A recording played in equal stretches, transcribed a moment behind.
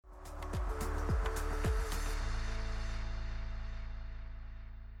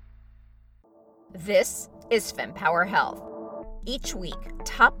This is Fempower Health. Each week,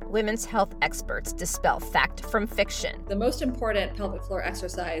 top women's health experts dispel fact from fiction. The most important pelvic floor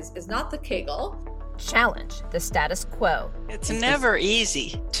exercise is not the Kegel. Challenge the status quo. It's never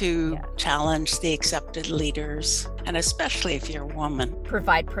easy to challenge the accepted leaders, and especially if you're a woman.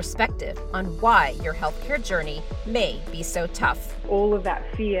 Provide perspective on why your healthcare journey may be so tough. All of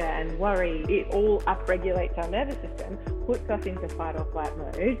that fear and worry, it all upregulates our nervous system, puts us into fight or flight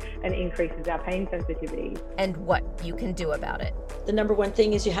mode, and increases our pain sensitivity. And what you can do about it. The number one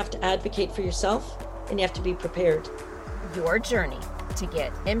thing is you have to advocate for yourself, and you have to be prepared. Your journey to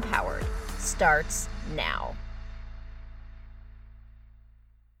get empowered starts now.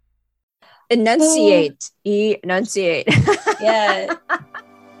 Enunciate. Enunciate. Yeah.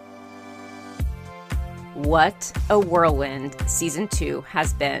 What a whirlwind season 2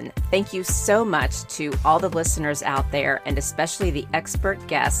 has been. Thank you so much to all the listeners out there, and especially the expert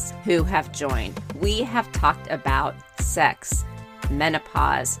guests who have joined. We have talked about sex,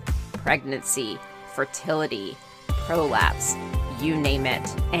 menopause, pregnancy, fertility, prolapse, you name it.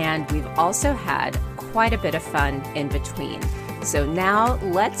 And we've also had quite a bit of fun in between. So now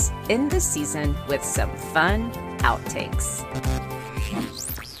let's end the season with some fun outtakes.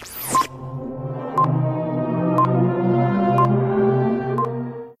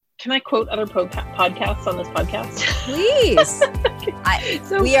 Can I quote other podcasts on this podcast? Please.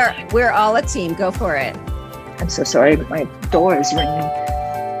 We're all a team. Go for it. I'm so sorry, but my door is ringing.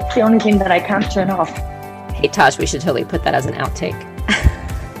 It's the only thing that I can't turn off. Hey, Tosh, we should totally put that as an outtake.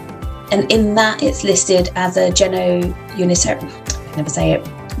 And in that, it's listed as a geno-unitary. I can never say it.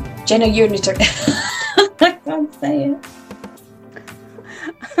 Geno-unitary. I can't say it.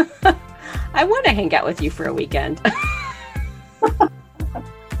 I want to hang out with you for a weekend.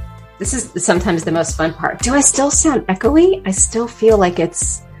 This is sometimes the most fun part. Do I still sound echoey? I still feel like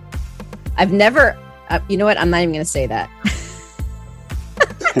it's... I've never... you know what? I'm not even going to say that.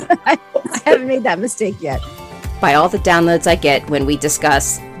 I haven't made that mistake yet. By all the downloads I get when we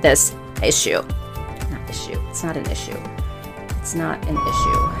discuss this issue. Not issue. It's not an issue. It's not an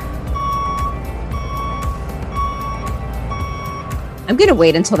issue. I'm going to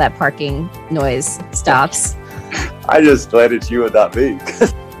wait until that parking noise stops. I just glad it's you and not me.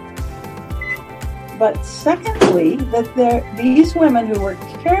 But secondly, that these women who were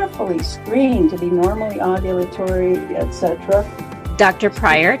carefully screened to be normally ovulatory, etc. Dr.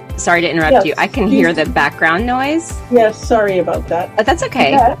 Pryor, sorry to interrupt you. I can hear the background noise. Yes, sorry about that. That's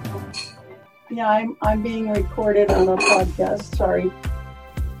okay. Yeah, I'm being recorded on a podcast. Sorry.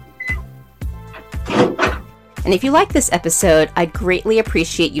 And if you like this episode, I'd greatly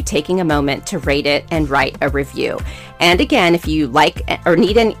appreciate you taking a moment to rate it and write a review. And again, if you like or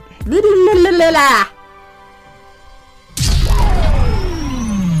need any...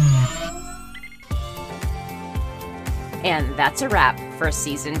 And that's a wrap for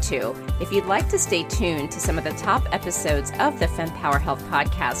season 2. If you'd like to stay tuned to some of the top episodes of the Fempower Health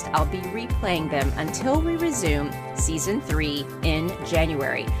podcast, I'll be replaying them until we resume season 3 in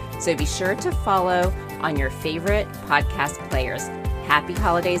January. So be sure to follow on your favorite podcast players. Happy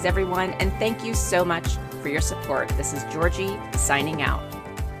holidays, everyone, and thank you so much for your support. This is Georgie signing out.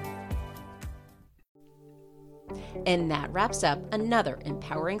 And that wraps up another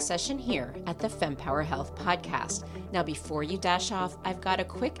empowering session here at the Fempower Health podcast. Now, before you dash off, I've got a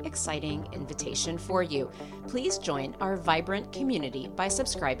quick, exciting invitation for you. Please join our vibrant community by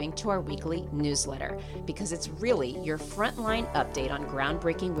subscribing to our weekly newsletter, because it's really your frontline update on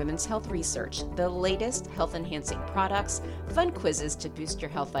groundbreaking women's health research, the latest health-enhancing products, fun quizzes to boost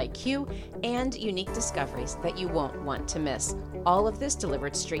your health IQ, and unique discoveries that you won't want to miss. All of this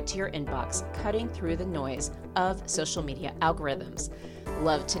delivered straight to your inbox, cutting through the noise of social media algorithms.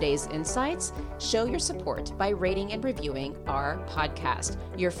 Love today's insights? Show your support by rating and reviewing our podcast.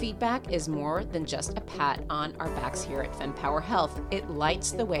 Your feedback is more than just a pat on our backs here at Fempower Health. It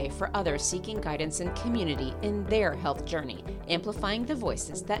lights the way for others seeking guidance and community in their health journey, amplifying the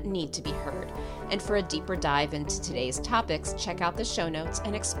voices that need to be heard. And for a deeper dive into today's topics, check out the show notes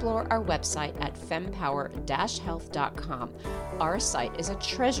and explore our website at fempower-health.com. Our site is a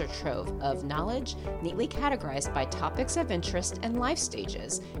treasure trove of knowledge, neatly categorized by topics of interest and life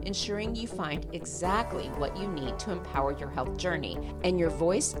stages, ensuring you find exactly what you need to empower your health journey. And your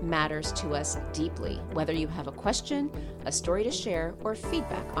voice matters to us deeply. Whether you have a question, a story to share, or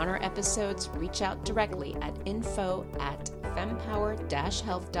feedback on our episodes, reach out directly at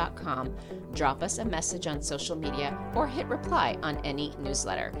info@fempower-health.com. Drop us a message on social media or hit reply on any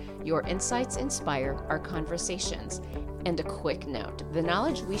newsletter. Your insights inspire our conversations. And a quick note, the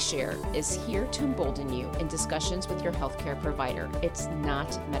knowledge we share is here to embolden you in discussions with your healthcare provider. It's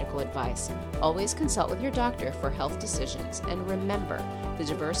not medical advice. Always consult with your doctor for health decisions, and remember, the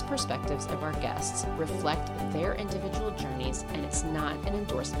diverse perspectives of our guests reflect their individual journeys, and it's not an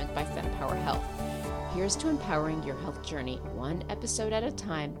endorsement by Fempower Health. Here's to empowering your health journey one episode at a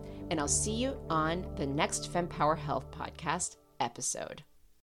time, and I'll see you on the next Fempower Health podcast episode.